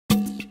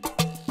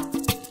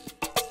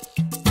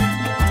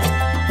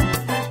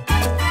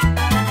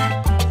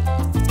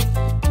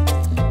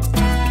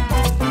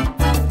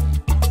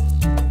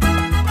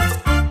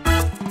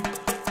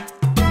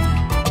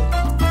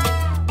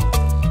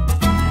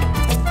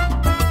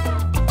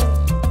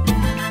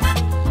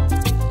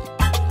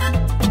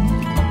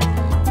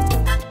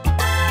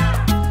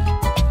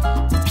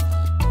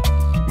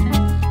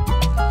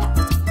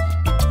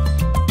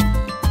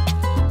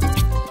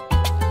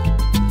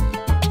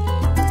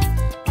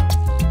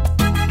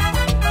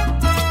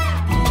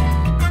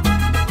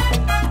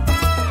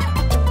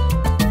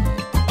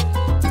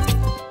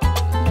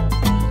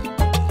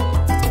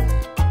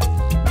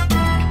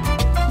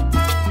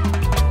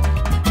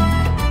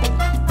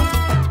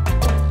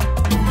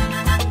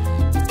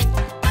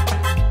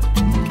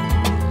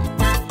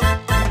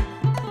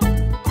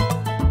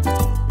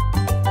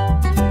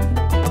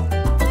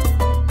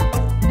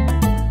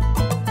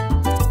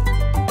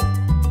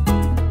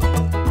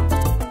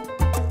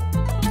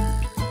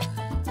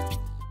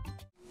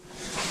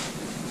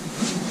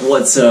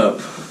What's up?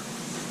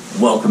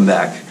 Welcome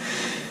back.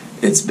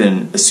 It's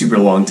been a super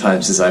long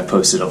time since I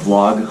posted a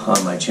vlog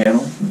on my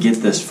channel.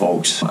 Get this,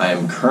 folks. I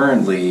am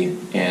currently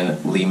in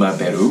Lima,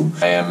 Peru.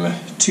 I am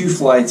 2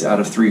 flights out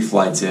of 3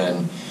 flights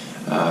in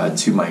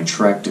to my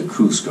trek to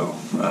Cusco,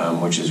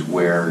 which is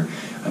where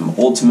I'm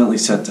ultimately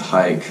set to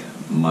hike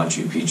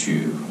Machu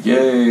Picchu.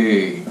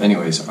 Yay!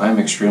 Anyways, I'm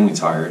extremely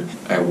tired.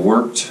 I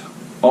worked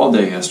all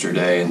day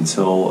yesterday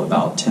until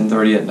about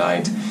 10:30 at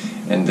night,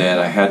 and then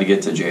I had to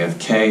get to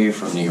JFK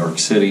from New York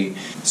City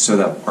so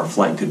that our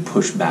flight could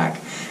push back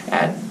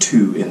at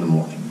 2 in the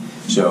morning.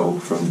 So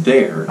from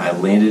there, I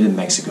landed in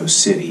Mexico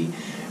City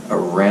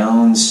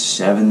around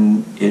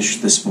 7-ish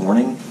this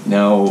morning.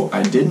 Now,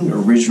 I didn't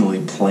originally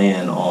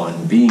plan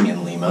on being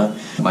in Lima.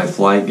 My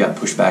flight got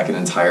pushed back an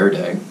entire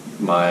day.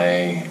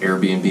 My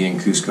Airbnb in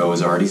Cusco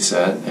was already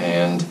set,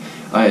 and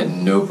I had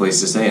no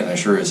place to stay, and I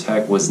sure as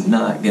heck was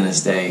not going to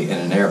stay in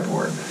an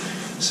airport.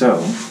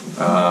 So,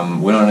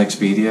 went on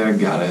Expedia,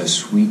 got a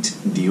sweet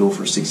deal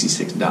for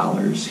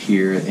 $66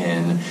 here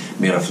in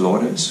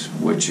Miraflores,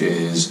 which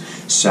is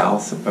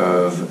south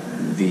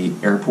of the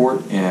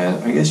airport,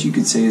 and I guess you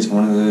could say is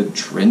one of the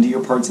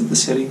trendier parts of the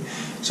city.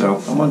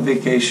 So, I'm on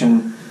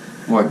vacation.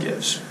 What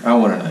gives? I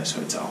want a nice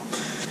hotel.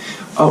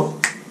 Oh,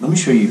 let me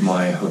show you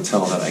my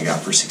hotel that I got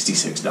for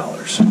 $66.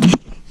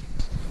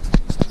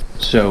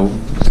 So,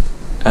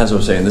 as I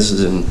was saying, this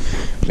is in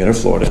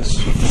Miraflores,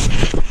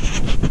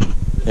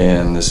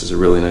 and this is a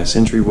really nice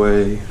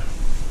entryway.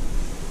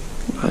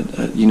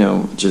 You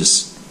know,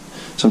 just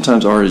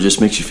sometimes art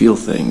just makes you feel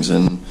things,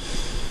 and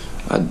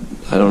I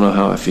don't know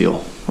how I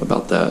feel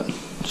about that,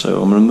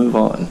 so I'm going to move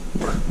on.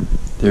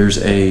 There's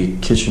a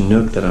kitchen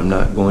nook that I'm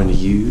not going to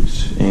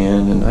use,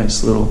 and a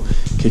nice little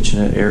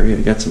kitchenette area.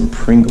 Got some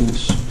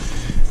Pringles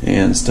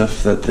and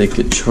stuff that they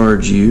could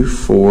charge you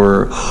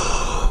for.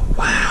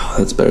 Wow,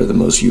 that's better than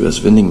most US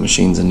vending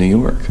machines in New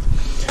York.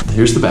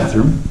 Here's the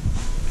bathroom.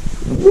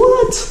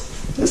 What?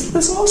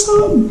 That's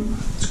awesome.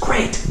 It's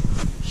great.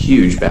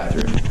 Huge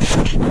bathroom.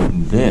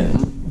 And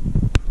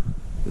then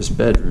this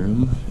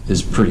bedroom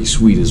is pretty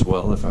sweet as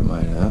well, if I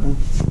might add.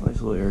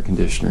 Nice little air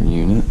conditioner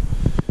unit.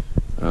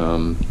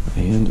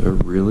 And a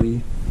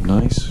really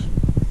nice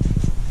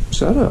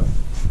setup.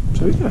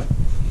 So yeah,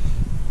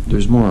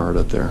 there's more art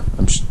up there.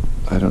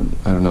 I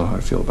don't know how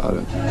I feel about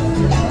it.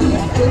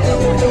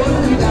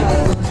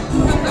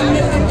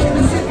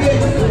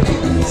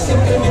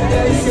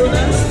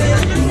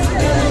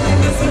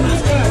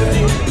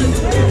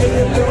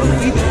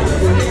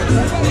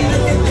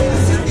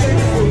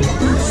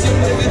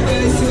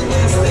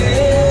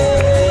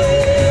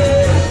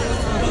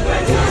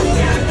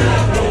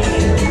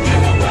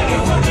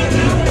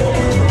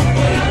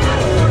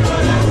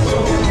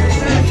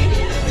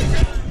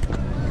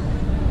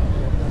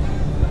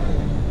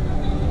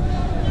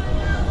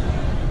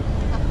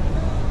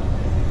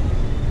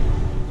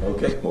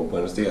 Okay, well,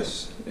 buenos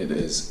dias. It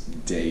is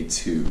day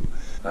 2.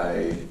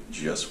 I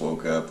just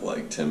woke up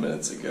like 10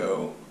 minutes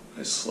ago.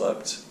 I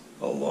slept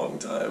a long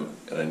time,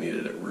 and I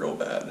needed it real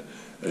bad.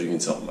 As you can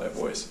tell in my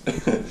voice,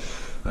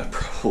 I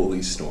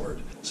probably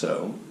snored.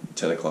 So,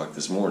 10 o'clock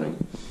this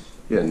morning,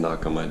 he had a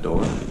knock on my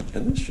door,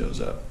 and this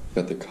shows up.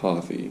 Got the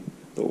coffee,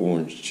 the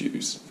orange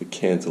juice, the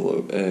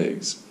cantaloupe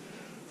eggs,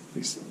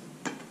 this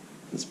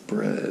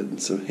bread,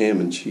 some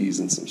ham and cheese,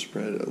 and some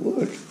spread.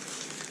 Look,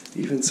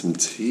 even some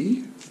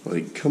tea.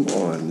 Like, come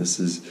on, this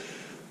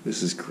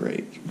is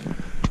great.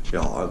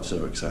 Y'all, I'm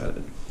so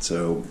excited.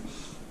 So,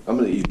 I'm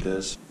gonna eat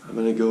this. I'm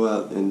gonna go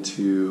out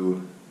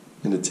into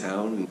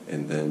town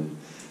and then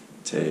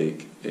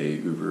take a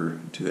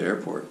Uber to the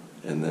airport.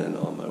 And then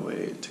on my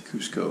way to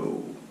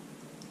Cusco.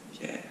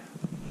 Yeah.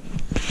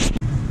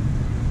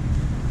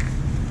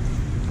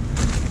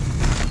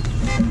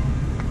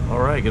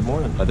 Alright, good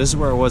morning. This is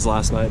where I was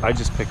last night. I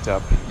just picked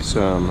up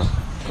some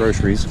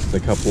groceries, a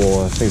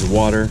couple things of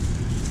water,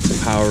 some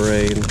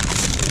Powerade,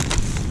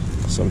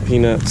 some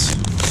peanuts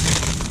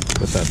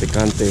with that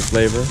picante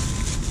flavor,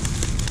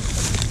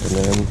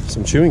 and then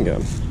some chewing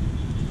gum.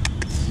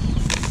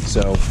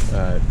 So,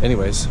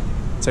 anyways,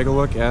 take a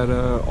look at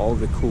all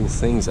the cool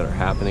things that are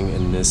happening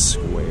in this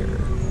square.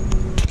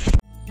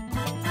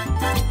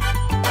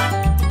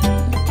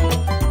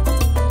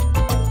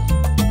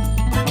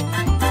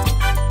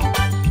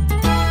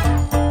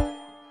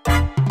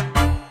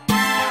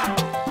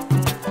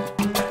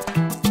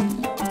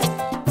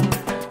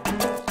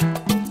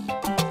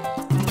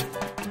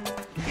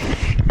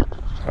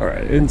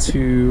 Alright,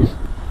 into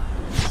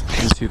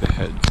the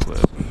head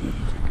clip. There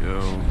we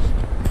go.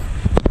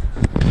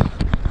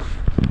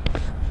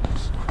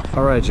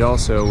 Alright, y'all,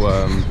 so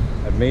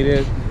I've made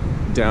it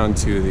down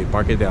to the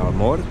Parque de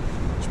Amor,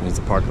 which means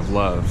the Park of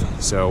Love.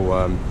 So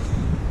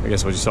I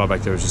guess what you saw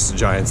back there was just a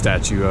giant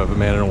statue of a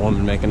man and a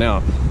woman making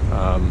out.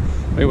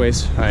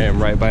 Anyways, I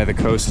am right by the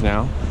coast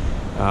now,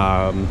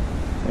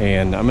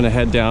 and I'm gonna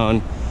head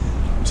down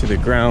to the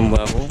ground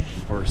level,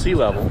 or sea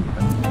level.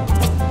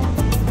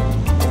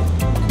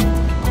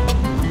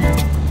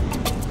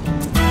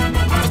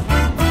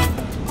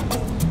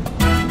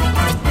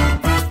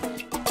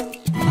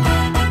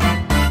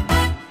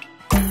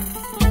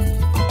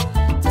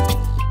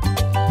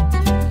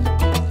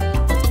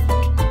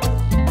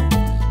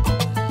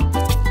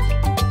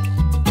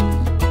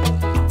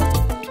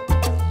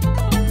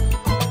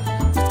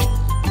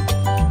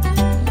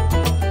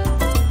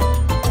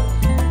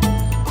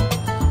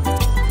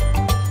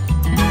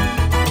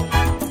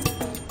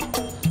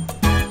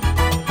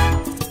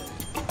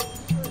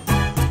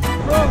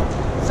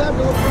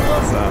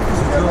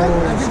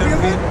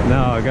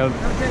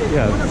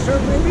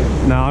 shirt maybe?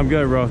 No, I'm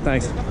good, bro.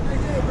 Thanks. Have a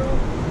nice day, bro.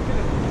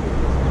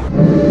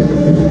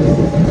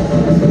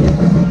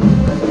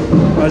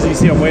 As you can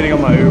see, I'm waiting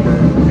on my Uber,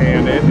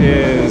 and it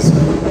is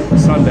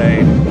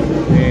Sunday,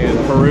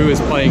 and Peru is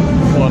playing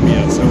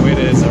Colombia, so it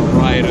is a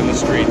riot in the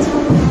streets.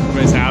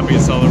 Everybody's happy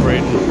and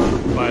celebrating,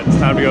 but it's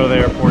time to go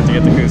there.